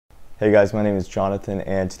Hey guys, my name is Jonathan,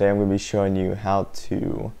 and today I'm going to be showing you how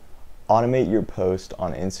to automate your post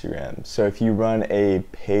on Instagram. So if you run a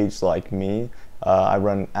page like me, I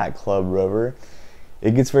run at Club Rover,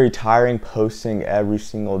 it gets very tiring posting every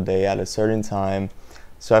single day at a certain time.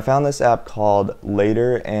 So I found this app called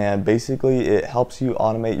Later, and basically it helps you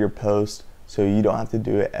automate your post so you don't have to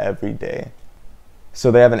do it every day. So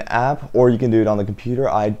they have an app, or you can do it on the computer.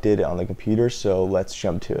 I did it on the computer, so let's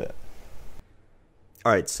jump to it.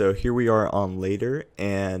 Alright, so here we are on Later,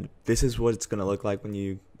 and this is what it's going to look like when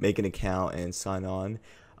you make an account and sign on.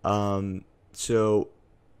 So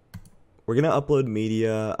we're going to upload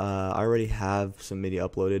media. I already have some media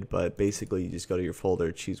uploaded, but basically you just go to your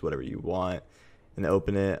folder, choose whatever you want, and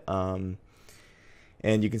open it. And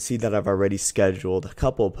you can see that I've already scheduled a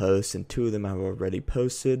couple of posts, and 2 of them I've already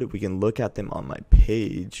posted. We can look at them on my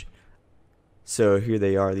page. So here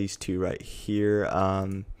they are, these 2 right here.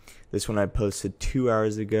 This one I posted 2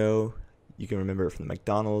 hours ago. You can remember it from the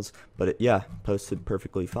McDonald's, but yeah, posted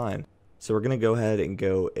perfectly fine. So we're gonna go ahead and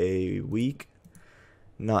go a week,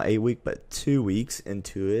 not a week, but 2 weeks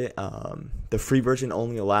into it. The free version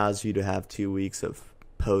only allows you to have 2 weeks of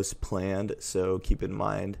posts planned, so keep in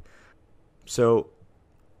mind. So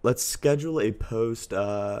let's schedule a post.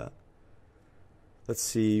 Let's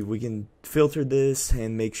see, we can filter this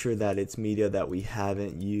and make sure that it's media that we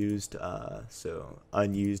haven't used, so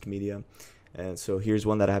unused media. And so here's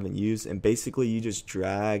one that I haven't used, and basically you just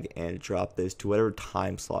drag and drop this to whatever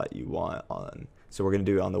time slot you want on. So we're going to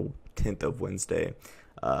do it on the 10th of Wednesday.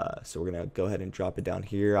 So we're going to go ahead and drop it down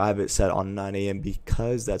here. I have it set on 9 a.m.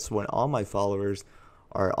 because that's when all my followers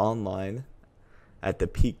are online at the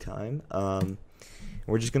peak time.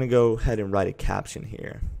 We're just going to go ahead and write a caption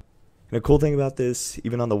here. And the cool thing about this,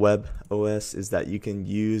 even on the web OS, is that you can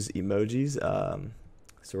use emojis.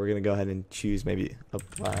 So we're going to go ahead and choose maybe a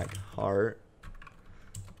black heart.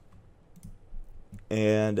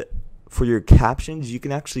 And for your captions, you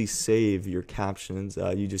can actually save your captions.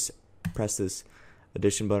 You just press this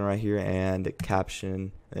addition button right here and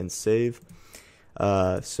caption and save.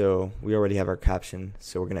 So we already have our caption,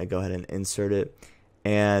 so we're going to go ahead and insert it.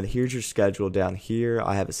 And here's your schedule down here.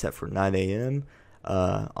 I have it set for 9 a.m.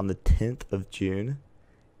 On the 10th of June,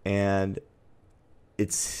 and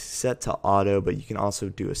it's set to auto, but you can also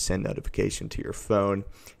do a send notification to your phone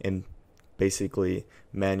and basically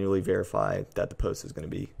manually verify that the post is going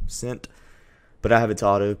to be sent. But I have it to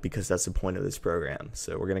auto because that's the point of this program.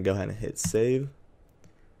 So we're going to go ahead and hit save,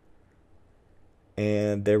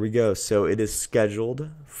 and there we go. So it is scheduled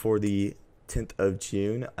for the 10th of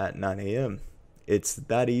June at 9 a.m. It's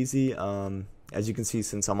that easy. As you can see,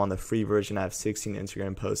 since I'm on the free version, I have 16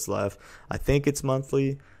 Instagram posts left. I think it's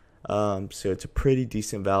monthly, so it's a pretty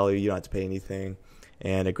decent value. You don't have to pay anything,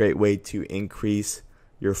 and a great way to increase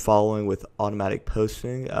your following with automatic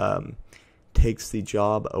posting. Takes the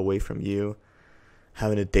job away from you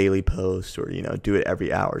having a daily post or do it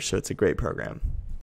every hour. So it's a great program.